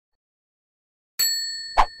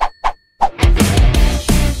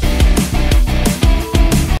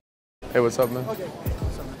Hey, what's up, man? Okay.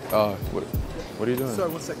 What are you doing?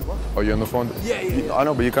 Sorry, 1 second. What? Oh, you on the phone? Yeah. I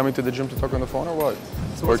know, but you coming to the gym to talk on the phone or what?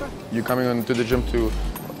 So or what's that? you coming to the gym to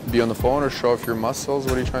be on the phone or show off your muscles?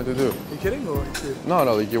 What are you trying to do? Are you kidding or are you serious? No,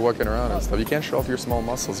 like you're walking around and stuff. You can't show off your small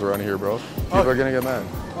muscles around here, bro. People are gonna get mad.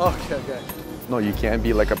 Okay. No, you can't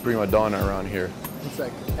be like a prima donna around here. 1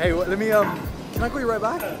 second. Hey, let me, can I call you right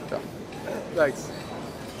back? Yeah. Thanks.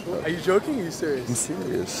 Are you joking or are you serious? I'm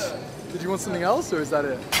serious. Did you want something else or is that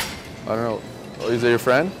it? I don't know. Oh, is that your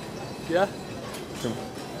friend? Yeah?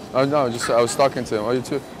 Oh no, I was talking to him. Oh, you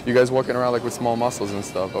too? You guys walking around like with small muscles and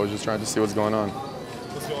stuff. I was just trying to see what's going on.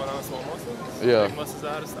 What's going on with small muscles? Yeah. Big muscles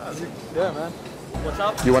out of style. Yeah, man. What's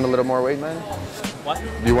up? Do you want a little more weight, man? What?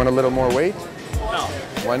 Do you want a little more weight? No.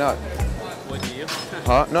 Why not? What do you?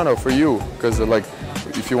 Huh? No, for you. Because like,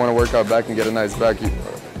 if you want to work out back and get a nice back, you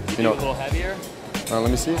know. A little heavier? Let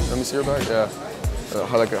me see your back. Yeah.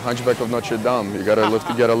 Like a hunchback of Notre Dame. You gotta lift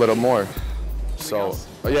to get a little more. So,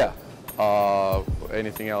 yeah.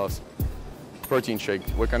 Anything else? Protein shake.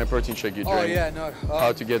 What kind of protein shake you drink? Oh, yeah, no.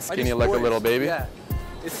 How to get skinny like a little baby? Yeah.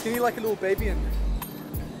 It's skinny like a little baby and,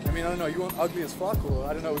 I mean, I don't know, you want ugly as fuck or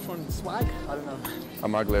I don't know, which one? Swag? I don't know.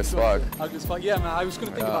 I'm ugly as fuck. Ugly as fuck? Yeah, man, I was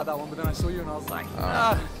gonna think about that one, but then I saw you and I was like,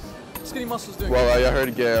 skinny muscles doing Well, I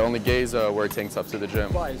heard only gays wear tanks up to the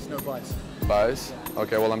gym. Bias, no bias. Bias?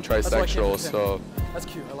 Okay, well, I'm trisexual, so. That's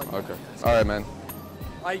cute, I like that. Okay. All right, man.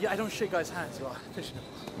 I don't shake guys' hands, so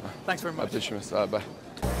thanks very much. Bye.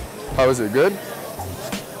 How is it? Good?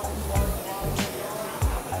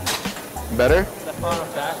 Better?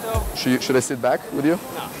 Back though? Should I sit back with you? No.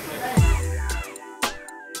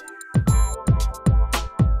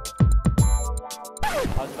 I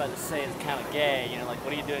was about to say it's kind of gay, you know, like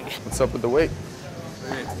what are you doing? What's up with the weight?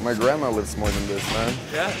 My grandma lifts more than this, man.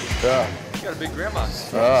 Yeah? Yeah. You got a big grandma.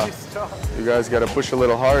 You guys gotta push a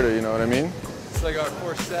little harder, you know what I mean? It's like our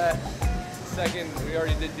first set. Second, we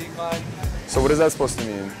already did decline. So what is that supposed to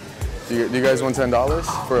mean? Do you guys want $10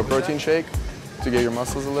 for a protein shake to get your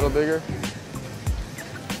muscles a little bigger?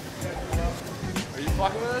 Are you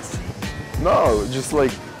fucking with us? No, just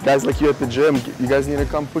like guys like you at the gym, you guys need to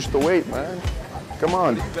come push the weight, man. Come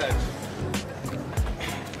on.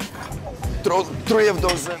 Throw 3 of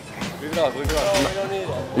those in. Leave it off. No, we don't need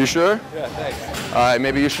it. You sure? Yeah, thanks. All right,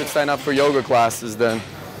 maybe you should sign up for yoga classes then.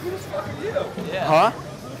 Who the fuck are you? Yeah. Huh?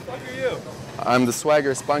 Who the fuck are you? I'm the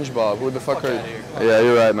swagger SpongeBob. Who the fuck are you? Yeah,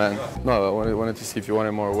 you're right, man. No, I wanted to see if you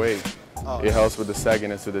wanted more weight. Oh. It helps with the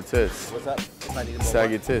sagginess of the tits. What's up? If I need more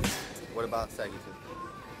Saggy what? tits. What about saggy tits?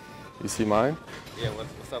 You see mine? Yeah,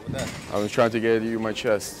 what's up with that? I was trying to get you my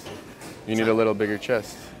chest. You need a little bigger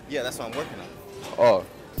chest. Yeah, that's what I'm working on. Oh,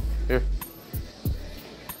 here.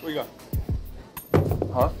 Where you go?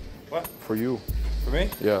 Huh? What? For you. For me?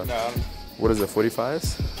 Yeah. No. What is it,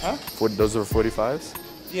 45s? Huh? Those are 45s?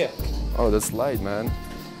 Yeah. Oh, that's light, man.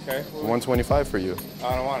 Okay. 125 for you.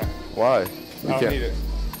 I don't want it. Why? I don't need it.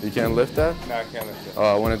 You can't lift that? No, I can't lift it.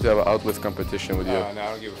 Oh, I wanted to have an outlift competition with you. No, I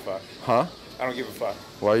don't give a fuck. Huh? I don't give a fuck.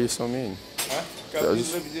 Why are you so mean? Huh? Go,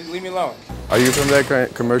 just leave me alone. Are you from that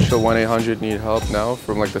commercial 1-800-NEED-HELP now?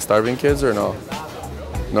 From like the starving kids or no?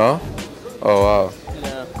 No? Oh, wow.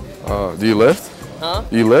 No. Do you lift? Huh?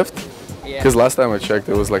 You lift? Yeah. Because last time I checked,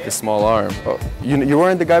 it was like a small arm. Oh, you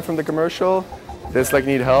weren't the guy from the commercial? That's like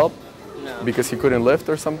need help? No. Because he couldn't lift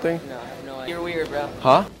or something? No. You're weird, bro.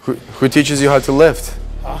 Huh? Who teaches you how to lift?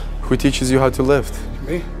 Huh? Who teaches you how to lift?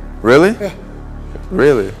 Me? Really? Yeah.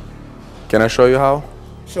 Really? Can I show you how?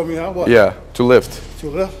 Show me how? What? Yeah, to lift. To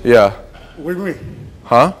lift? Yeah. What do you mean?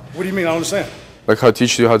 Huh? What do you mean? I don't understand. Like how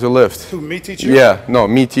teach you how to lift? Who, me teach you? Yeah, no,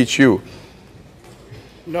 me teach you.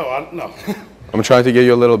 No, no. I'm trying to get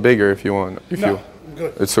you a little bigger if you want. I'm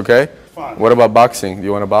good. It's okay? Fine. What about boxing? Do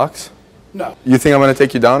you want to box? No. You think I'm going to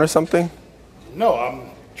take you down or something? No,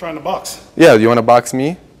 I'm trying to box. Yeah, do you want to box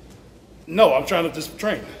me? No, I'm trying to just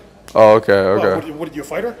train. Oh, okay, okay. What are you a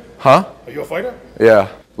fighter? Huh? Are you a fighter? Yeah.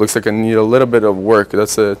 Looks like I need a little bit of work.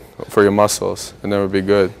 That's it for your muscles, and then we'll be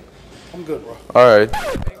good. I'm good, bro. All right.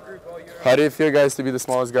 How do you feel, guys, to be the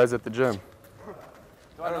smallest guys at the gym?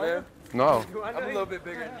 I don't know. No. I'm a little bit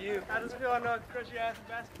bigger than you. How does it feel to crush your ass in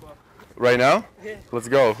basketball? Right now? Yeah. Let's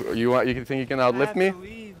go. You think you can outlift me?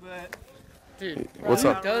 Dude, What's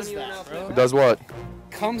up? Who does that, bro? Who does what?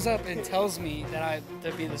 Comes up and tells me that I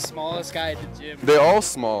to be the smallest guy at the gym. They're all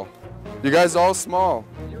small. You guys all small.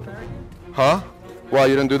 You American? Huh? Why,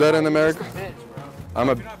 you don't do that in America? Bitch, bro. I'm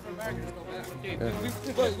a... Dude,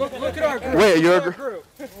 look at our group. Wait, you're a... group.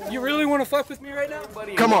 You really want to fuck with me right now?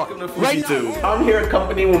 Come on, right now. I'm here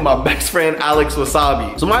accompanied with my best friend, Alex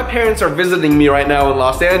Wasabi. So my parents are visiting me right now in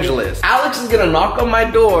Los Angeles. Alex is gonna knock on my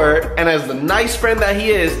door, and as the nice friend that he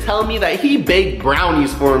is, tell me that he baked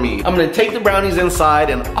brownies for me. I'm gonna take the brownies inside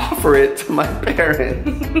and offer it to my parents.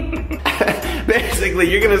 Basically,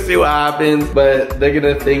 you're gonna see what happens, but they're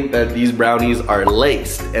gonna think that these brownies are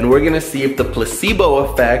laced, and we're gonna see if the placebo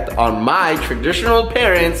effect on my traditional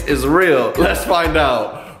parents is real. Let's find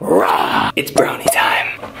out. Rah! It's brownie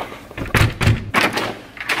time.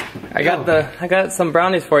 I got some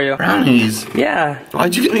brownies for you. Brownies? Yeah.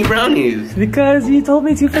 Why'd you give me brownies? Because you told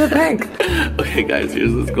me to for the prank. Okay guys,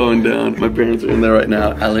 here's what's going down. My parents are in there right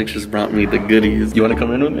now. Alex just brought me the goodies. You wanna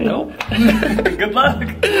come in with me? No. Good luck.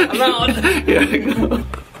 I'm out. Here I go.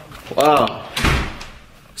 Wow.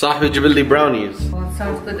 صاحبي جيب لي brownies. Oh, it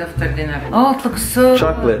sounds good after dinner. Oh, it looks so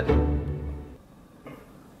Chocolate. good.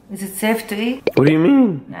 Is it safe to eat? What do you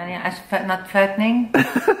mean? Not fattening?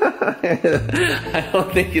 I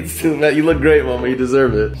don't think it's too bad. You look great, Mama. You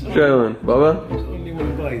deserve it. Try one. Baba? Only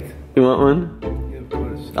one bite. You want one? Yeah, of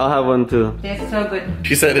course. I'll have one too. Tastes so good.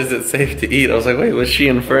 She said, is it safe to eat? I was like, wait, what's she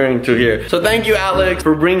inferring to here? So thank you, Alex,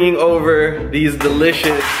 for bringing over these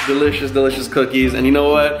delicious, delicious, delicious cookies. And you know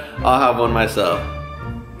what? I'll have one myself.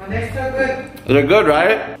 Oh, they're so good. They're good,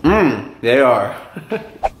 right? They are.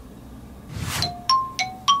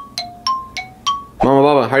 Mama,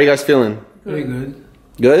 Baba, how are you guys feeling? Very good.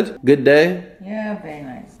 Good? Good day? Yeah, very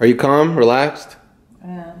nice. Are you calm, relaxed?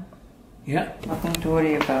 Yeah, Yeah. nothing to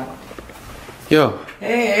worry about. Yo.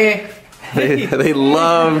 Hey. They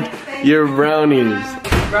loved your brownies.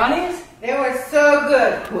 Brownies? They were so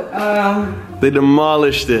good. They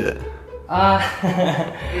demolished it.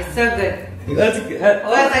 It's so good. That's good. It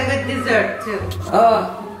was a good dessert too. Oh,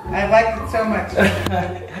 I liked it so much.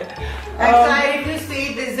 Actually, I refused to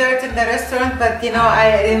eat dessert in the restaurant, but you know,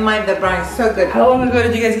 I didn't mind the brownies. So good. How long ago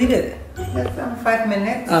did you guys eat it? That's 5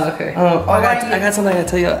 minutes. Oh, okay. Oh, I got something I gotta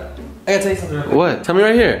tell you. I gotta tell you something. What? Tell me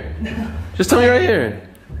right here. Just tell me right here.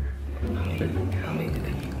 How many did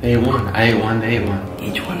they eat? I ate one. I ate one. They ate one.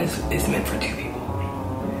 Each one is meant for 2 people.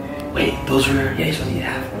 Wait, those were, yeah, so you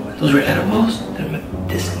have. Those were edibles? They're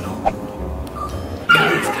medicinal.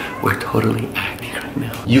 Guys, We're totally acting right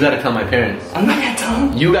now. You gotta tell my parents. I'm not gonna tell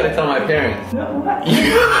them. You gotta tell my parents. No, what?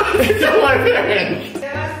 You gotta tell my parents.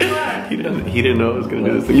 He didn't know I was gonna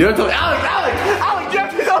do this. You don't tell me. Alex, you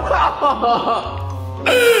have to tell me.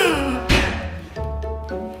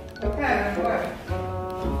 Okay, what?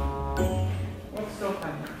 What's so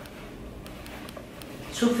funny?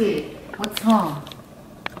 Chuki, what's wrong?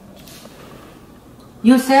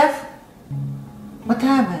 Yusuf? What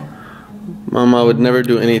happened? Mom, I would never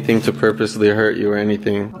do anything to purposely hurt you or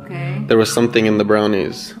anything. Okay. There was something in the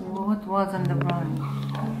brownies. What was in the brownie?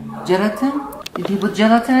 Gelatin? Did you put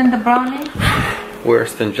gelatin in the brownie?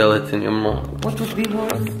 Worse than gelatin, your mom. What would be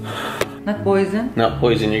worse? Not poison? Not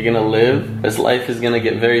poison. You're gonna live. This life is gonna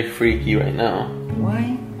get very freaky right now.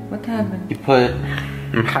 Why? What happened? He put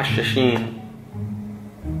محششين.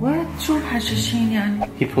 What? شو محششين يعني?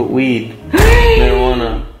 He put weed.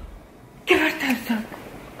 Marijuana.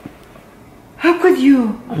 How could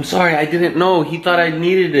you? I'm sorry, I didn't know. He thought I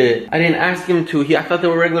needed it. I didn't ask him to. I thought they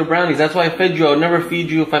were regular brownies. That's why I fed you. I would never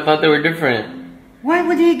feed you if I thought they were different. Why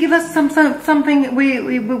would he give us something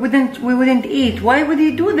we wouldn't eat? Why would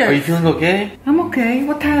he do this? Are you feeling okay? I'm okay.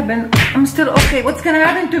 What happened? I'm still okay. What's gonna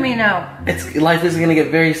happen to me now? Life is gonna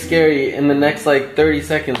get very scary in the next like 30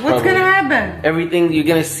 seconds. What's probably. gonna happen? Everything, you're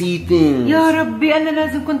gonna see things. يا ربي أنا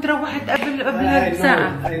لازم كنت روحت قبل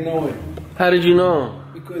ساعة. I know it. How did you know?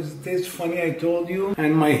 Because it tastes funny, I told you,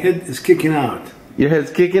 and my head is kicking out. Your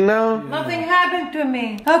head's kicking now? Nothing happened to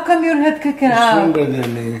me. How come your head kicking You're out? stronger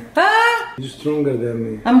than me. Huh? You're stronger than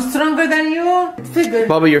me. I'm stronger than you? Figured.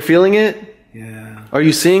 Baba, you're feeling it? Yeah. Are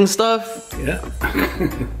you seeing stuff? Yeah.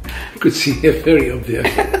 Could see a fairy up there.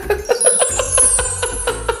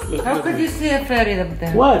 How could you see a fairy up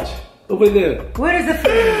there? Watch. Over there. Where is the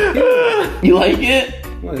fairy? You like it?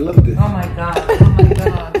 Oh, I loved it. Oh my god. Oh my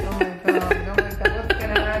god. Oh my god. Oh my god. What's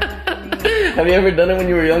gonna happen to me? Have you ever done it when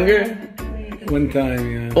you were younger? One time,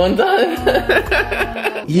 yeah. One time?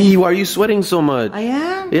 Yee, why are you sweating so much? I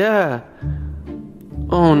am? Yeah.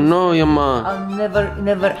 Oh no, Yama. I'll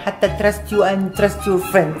never had to trust you and trust your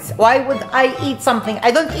friends. Why would I eat something?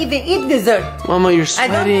 I don't even eat dessert. Mama, you're I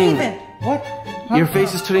sweating. don't even. What? Your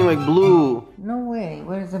face is turning like blue. No way.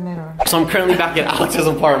 Where's the mirror? So I'm currently back at Alex's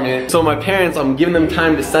apartment. So my parents, I'm giving them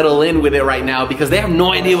time to settle in with it right now because they have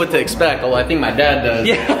no idea what to expect. Although I think my dad does.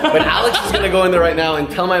 Yeah. But Alex is gonna go in there right now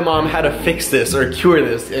and tell my mom how to fix this or cure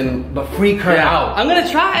this but freak her out. I'm gonna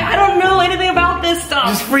try. I don't know anything about this stuff.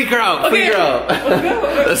 Just freak her out. Okay. Freak her out.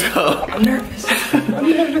 Let's go. I'm nervous.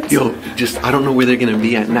 Yo, I don't know where they're gonna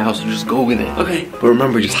be at now, so just go with it. Okay. But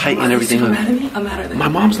remember, just heighten everything up. Mad at me? I'm mad at them. My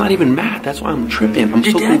mom's not even mad. That's why I'm tripping. I'm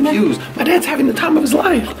so confused. My dad's having the time of his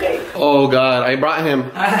life. Okay. Oh God, I brought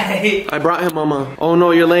him. Hi. I brought him, Mama. Oh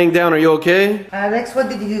no, you're laying down. Are you okay? Alex, what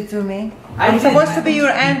did you do to me? I'm supposed to be your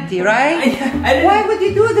auntie, right? Why would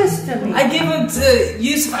you do this to me? I gave him to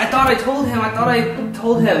Yusuf. I thought I told him.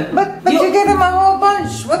 But you gave him a whole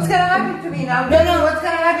bunch. What's gonna happen to me now? No. What's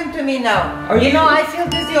gonna happen to me now? You know, I feel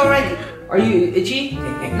dizzy already. Are you itchy?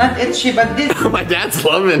 Not itchy, but dizzy. My dad's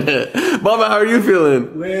loving it. Baba, how are you feeling?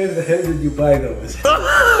 Where the hell did you buy those?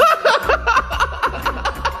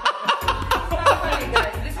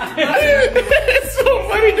 It's so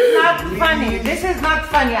funny. This is not funny. This is not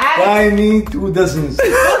funny. Buy me 2 dozens.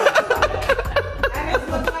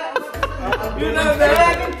 You're not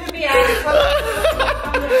laughing to me, Alex.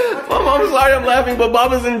 Mom, I'm sorry I'm laughing, but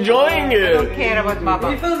Baba's enjoying it. I don't care about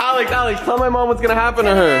Baba. Alex, tell my mom what's gonna happen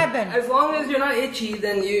to her. As long as you're not itchy,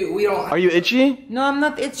 then we don't. Are you itchy? No, I'm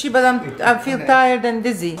not itchy, but I feel tired and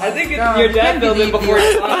dizzy. I think your dad felt it before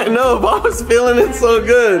you. I know, Baba's feeling it so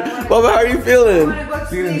good. Baba, how are you feeling?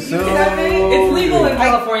 Feeling so... It's legal in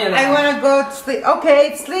California now. I want to go to sleep. Okay,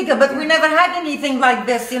 it's legal, but we never had anything like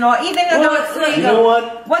this, you know. Even though it's legal. You know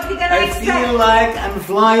what? What you gonna expect? I feel like I'm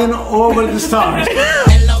flying over the stars.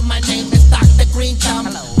 Hello, my name is Dr. Green Thumb.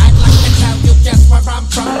 I'd like to tell you just where I'm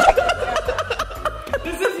from.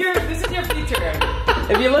 This is your future.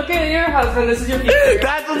 If you look at your husband, this is your future.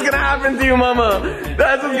 That's what's gonna happen to you, Mama.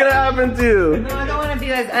 That's what's gonna happen to you. No, I don't want to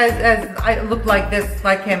be as I look like this,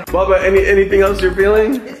 like him. Baba, anything else you're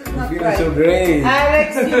feeling? This is not Feeling right. so great.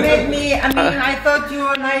 Alex, you made me. I mean, I thought you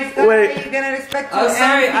were nice guy. Wait. You're gonna respect you. Oh,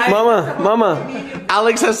 sorry. Mama,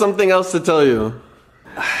 Alex has something else to tell you.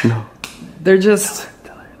 No. They're just.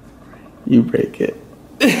 You break it.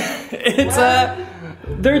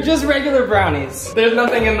 They're just regular brownies. There's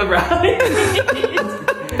nothing in the brownies.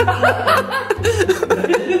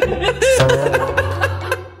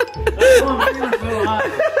 Oh my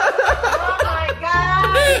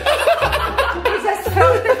God! We just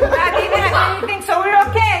felt it. I didn't have anything, so we're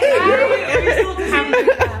okay,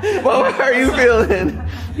 right? Mama, how are you feeling?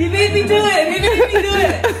 He made me do it.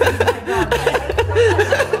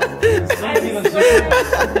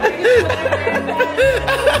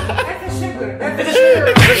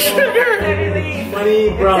 Funny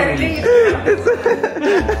brownie.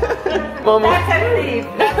 Mama. That's a relief.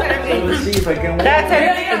 Let's see if I can win.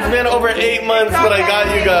 It's been over 8 months that I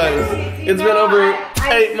got you guys. It's been over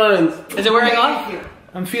 8 months. Is it wearing off?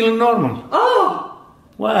 I'm feeling normal. Oh.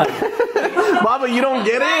 Wow. Baba, you don't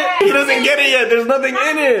get it? He doesn't get it yet. There's nothing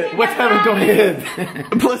in it. What haven't I hit?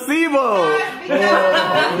 Placebo.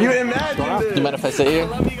 You imagined it. You mind if I sit here?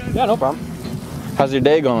 Yeah, no problem. How's your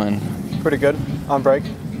day going? Pretty good. On break.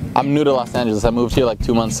 I'm new to Los Angeles. I moved here like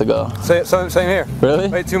 2 months ago. Same here. Really?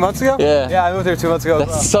 Wait, 2 months ago? Yeah. Yeah, I moved here 2 months ago.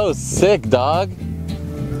 That's so sick, dog.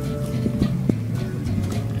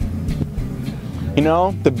 You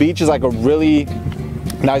know, the beach is like a really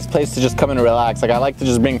nice place to just come and relax. Like I like to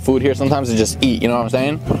just bring food here sometimes and just eat, you know what I'm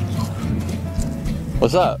saying?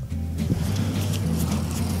 What's up?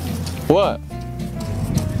 What?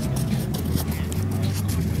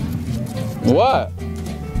 What?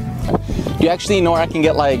 You actually know where I can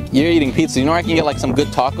get like, you're eating pizza, you know where I can get like some good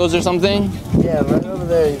tacos or something? Yeah, right over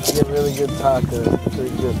there you can get really good tacos.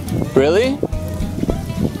 Pretty good. Really?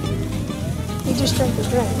 You just drank the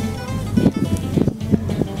drink.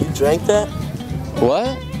 You drank that?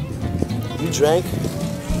 What? You drank?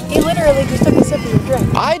 He literally just took a sip of your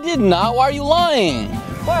drink. I did not. Why are you lying?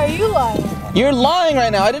 Why are you lying? You're lying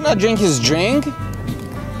right now. I did not drink his drink.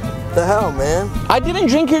 The hell, man? I didn't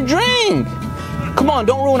drink your drink. Come on,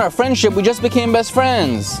 don't ruin our friendship. We just became best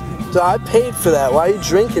friends. So I paid for that. Why are you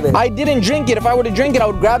drinking it? I didn't drink it. If I were to drink it, I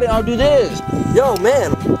would grab it and I would do this. Yo,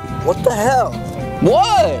 man. What the hell?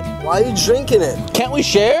 What? Why are you drinking it? Can't we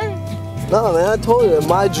share? No, man. I told you. It's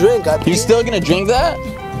my drink. You still gonna drink that?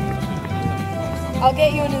 I'll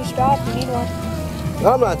get you a new straw if you need one.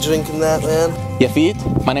 I'm not drinking that, man. Yafit,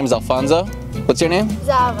 my name is Alfonso. What's your name?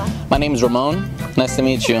 Zava. My name is Ramon. Nice to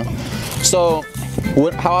meet you. So,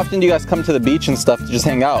 how often do you guys come to the beach and stuff to just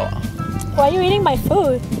hang out? Why are you eating my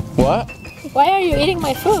food? What? Why are you eating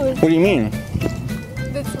my food? What do you mean?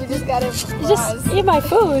 We just got it. You just eat my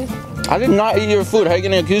food. I did not eat your food. How are you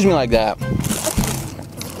gonna accuse me like that?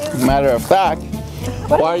 Matter of fact,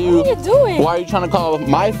 What are you doing? Why are you trying to call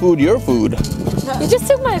my food your food? You just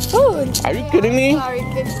took my food. Are you kidding me?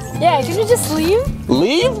 Yeah, can you just leave?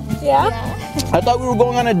 Leave? Yeah. I thought we were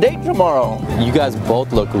going on a date tomorrow. You guys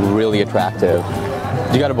both look really attractive.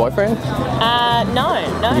 You got a boyfriend?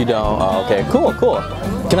 No. You don't? Oh, okay. Cool.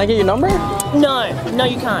 Can I get your number? No,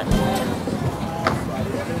 you can't.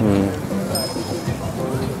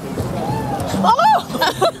 Oh,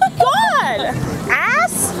 God!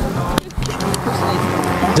 Ass?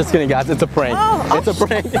 Just kidding, guys. It's a prank. It's a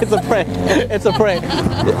prank. It's a prank. It's a prank.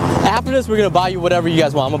 After this, we're gonna buy you whatever you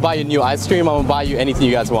guys want. I'm gonna buy you a new ice cream. I'm gonna buy you anything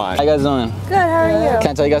you guys want. How you guys doing? Good, how are you?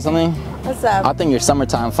 Can I tell you guys something? What's up? I think you're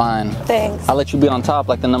summertime fine. Thanks. I'll let you be on top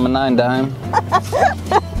like the number 9 dime.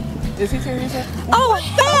 Is he serious? Oh,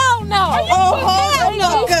 hell no! Oh, hell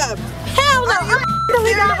no! Hell no! You're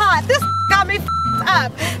really hot. This got me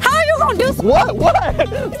up. How are you gonna do something? What?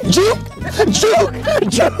 Juke!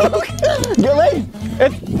 Get late!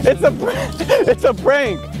 It's a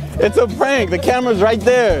prank! It's a prank! The camera's right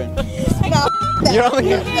there! You're only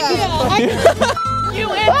here. You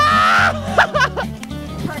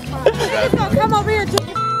come over here,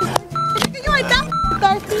 Chuki. You ain't that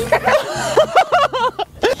thirsty.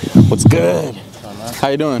 What's good? How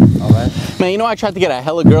you doing? Alright. Man, you know I tried to get a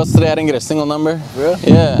hella girls today, I didn't get a single number. Really?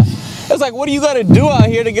 Yeah. It's like, what do you gotta do out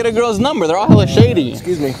here to get a girl's number? They're all hella shady.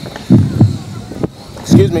 Excuse me.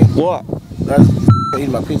 Excuse me. What? I'm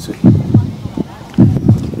eating my pizza.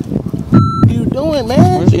 What are you doing, man?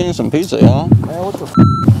 I'm just eating some pizza, y'all. Man, what the f?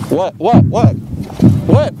 What?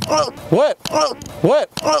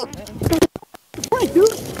 Prank,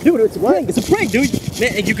 dude. Dude, it's a prank. It's a prank, dude.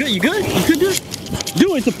 Man, you good? You good, dude?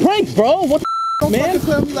 Dude, it's a prank, bro. What the Don't man? fucking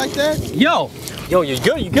play with me like that. Yo, you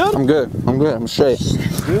good? You good? I'm good. I'm straight.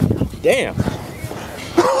 Damn.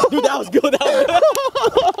 Dude, that was good.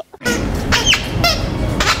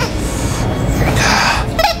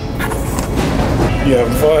 You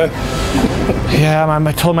having fun? Yeah,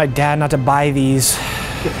 I told my dad not to buy these.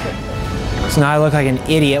 So now I look like an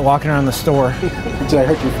idiot walking around the store. Did I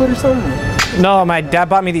hurt your foot or something? No, my dad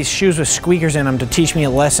bought me these shoes with squeakers in them to teach me a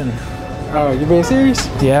lesson. Oh, you being serious?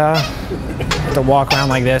 Yeah. I have to walk around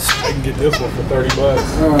like this. I can get this one for 30 bucks.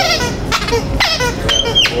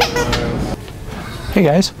 Hey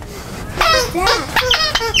guys.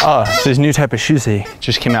 Oh, it's this new type of shoes they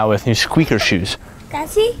just came out with, new squeaker shoes. Can I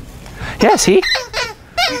see? Yeah, see?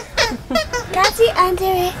 Can I see under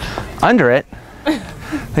it? Under it?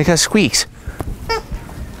 They got squeaks.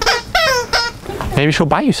 Maybe she'll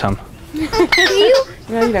buy you some. Can you?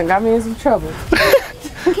 Yeah, you done got me in some trouble.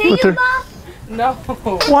 Can you, Mom? No.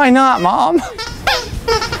 Why not, Mom?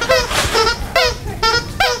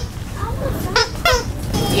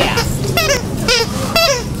 Yeah.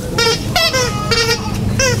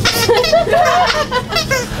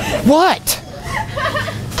 What?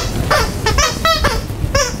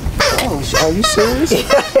 Oh, are you serious?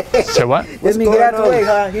 Say what? Let me get out the way,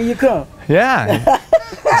 huh? Here you come. Yeah.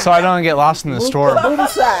 So I don't get lost in the store. Move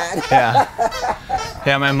aside. Yeah.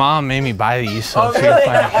 Yeah, my mom made me buy these. So Oh, really?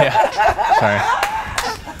 Yeah. Sorry.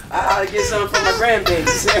 I'll get some for my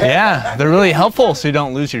grandbabies. Yeah, they're really helpful so you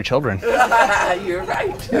don't lose your children. You're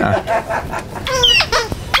right. Yeah.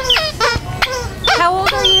 How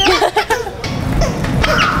old are you?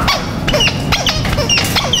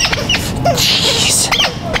 Jeez.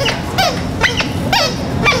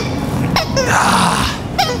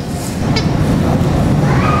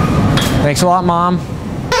 Thanks a lot, Mom.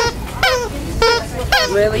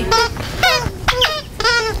 Really?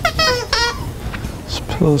 This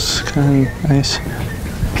pillow's kind of nice.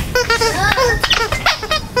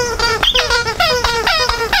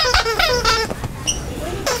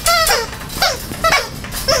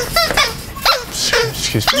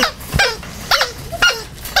 Excuse me.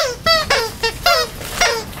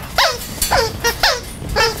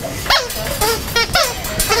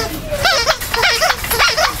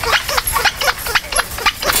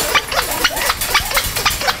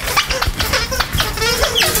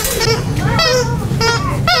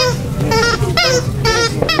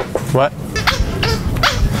 What?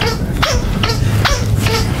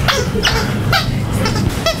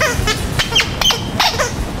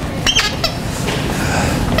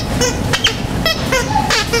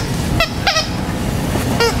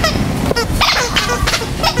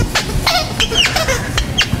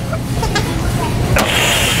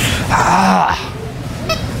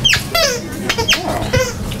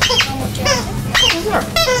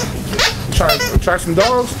 Try some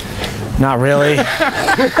dogs? Not really.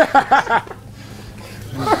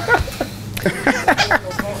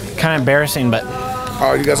 Kind of embarrassing, but.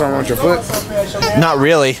 Oh, you guys don't want your foot? Not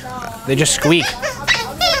really. They just squeak.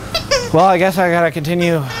 Well, I guess I gotta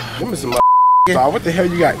continue. Give me some dog. What the hell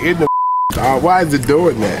you got in the dog? Why is it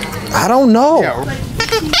doing that? I don't know. Yeah.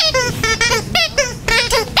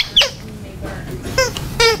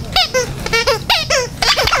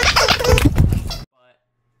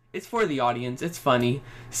 It's for the audience. It's funny.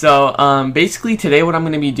 So basically today what I'm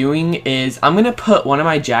going to be doing is I'm going to put one of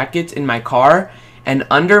my jackets in my car, and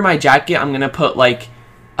under my jacket I'm going to put like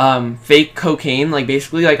fake cocaine. Like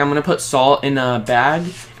basically like I'm going to put salt in a bag,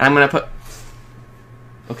 and I'm going to put...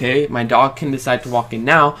 Okay, my dog can decide to walk in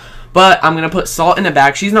now. But I'm going to put salt in a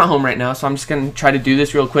bag. She's not home right now, so I'm just going to try to do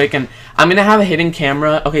this real quick. And I'm going to have a hidden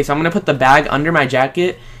camera. Okay, so I'm going to put the bag under my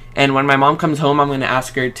jacket, and when my mom comes home I'm going to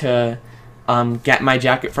ask her to get my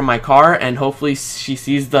jacket from my car, and hopefully she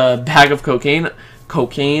sees the bag of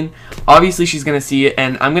cocaine. Obviously she's gonna see it,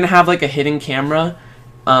 and I'm gonna have like a hidden camera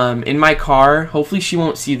in my car. Hopefully she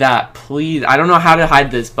won't see that. Please, I don't know how to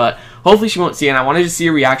hide this, but hopefully she won't see it, and I wanted to see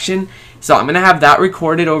a reaction. So I'm gonna have that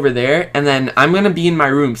recorded over there, and then I'm gonna be in my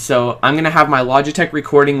room, so I'm gonna have my Logitech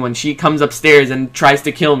recording when she comes upstairs and tries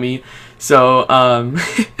to kill me. So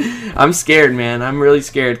I'm scared, man. I'm really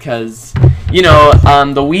scared because, you know,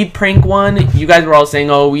 the weed prank one, you guys were all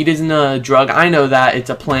saying, oh, weed isn't a drug. I know that,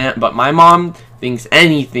 it's a plant, but my mom thinks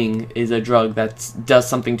anything is a drug that does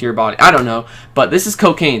something to your body. I don't know, but this is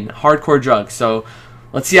cocaine, hardcore drug. So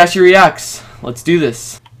let's see how she reacts. Let's do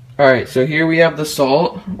this. Alright, so here we have the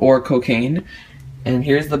salt, or cocaine, and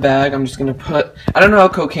here's the bag. I'm just gonna put, I don't know how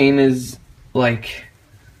cocaine is, like,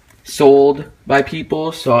 sold by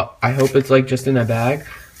people, so I hope it's, like, just in a bag.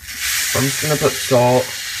 I'm just gonna put salt.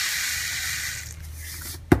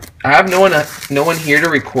 I have no one here to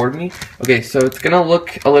record me. Okay, so it's gonna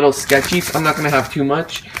look a little sketchy, so I'm not gonna have too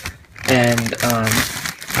much. And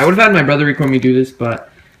I would have had my brother record me do this,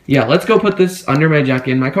 but yeah, let's go put this under my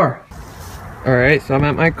jacket in my car. Alright, so I'm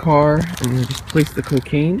at my car. I'm gonna just place the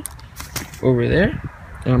cocaine over there.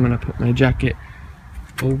 And I'm gonna put my jacket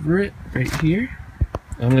over it right here.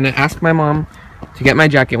 I'm gonna ask my mom to get my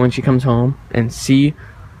jacket when she comes home and see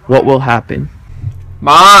what will happen.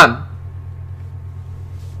 Mom!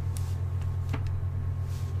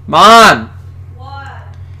 Mom! What?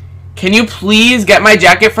 Can you please get my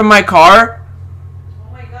jacket from my car?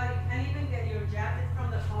 Oh my god, you can't even get your jacket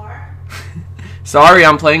from the car? Sorry,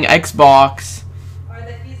 I'm playing Xbox. Are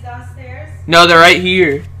the keys downstairs? No, they're right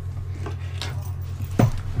here.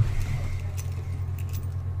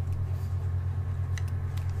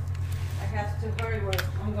 I have to hurry,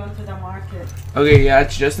 I'm going to the market. Okay, yeah,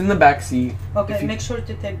 it's just in the back seat. Okay, make sure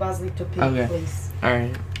to take Bosley to pee, okay, please.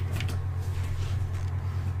 Alright.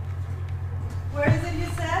 Where is it, you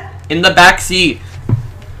said? In the back seat.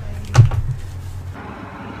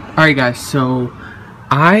 Alright guys, so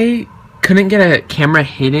I couldn't get a camera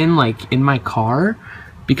hidden like in my car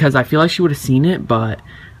because I feel like she would have seen it, but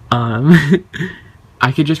I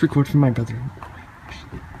could just record from my brother.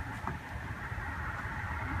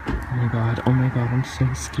 Oh my god, I'm so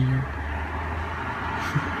scared.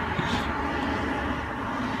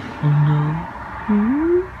 Oh no.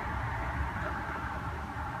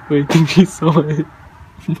 Wait, I think she saw it.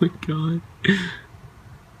 Oh my god.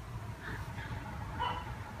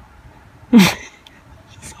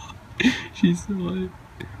 She saw it.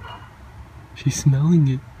 She's smelling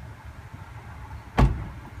it.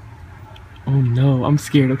 Oh no, I'm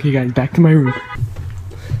scared. Okay guys, back to my room.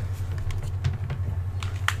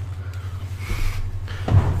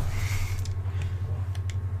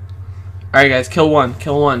 Alright guys, kill one.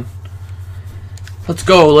 Let's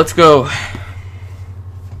go.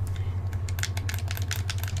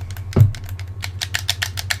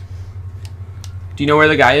 Do you know where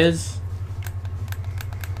the guy is?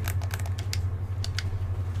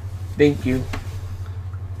 Thank you. You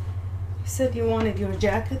said you wanted your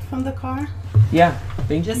jacket from the car? Yeah,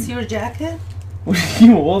 thank you. Just your jacket? What are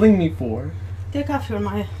you holding me for? Take off your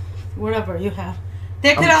whatever you have.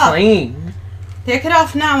 Take I'm it off. playing. Take it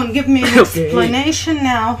off now and give me an explanation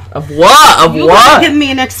now. Of what? Of you what? Give me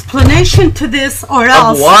an explanation to this or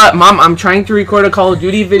else. Of what? Mom, I'm trying to record a Call of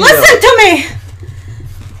Duty video. Listen to me!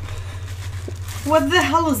 What the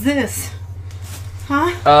hell is this? Huh?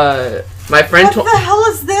 My friend What the hell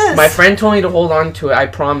is this? My friend told me to hold on to it. I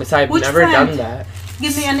promise. I've Which never friend? done that.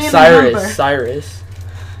 Give me a name and number. Cyrus.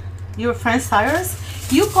 Your friend Cyrus?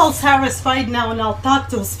 You call Cyrus right now and I'll talk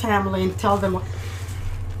to his family and tell them what...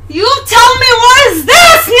 You tell me what is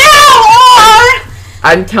this now, or...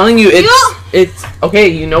 I'm telling you, it's okay.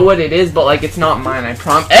 You know what it is, but like it's not mine. I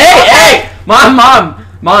promise. Hey, mom!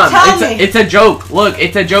 It's a joke. Look,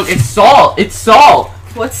 it's a joke. It's salt. It's salt.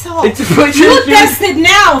 What's salt? It's you test it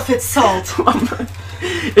now if it's salt.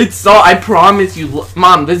 It's salt. I promise you,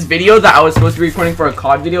 Mom. This video that I was supposed to be recording for a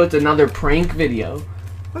COD video, it's another prank video.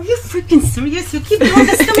 Are you freaking serious? You keep doing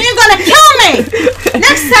this to me, you're gonna kill me!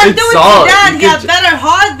 Next time, do it salt. to Dad. He got better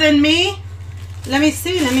heart than me. Let me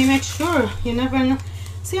see. Let me make sure. You never know.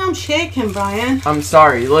 See, I'm shaking, Brian. I'm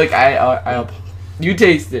sorry. Look, you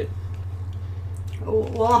taste it.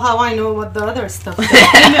 Well, how I know what the other stuff is.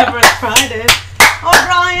 I never tried it. Oh,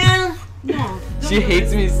 Brian. No. She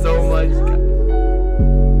hates me so much.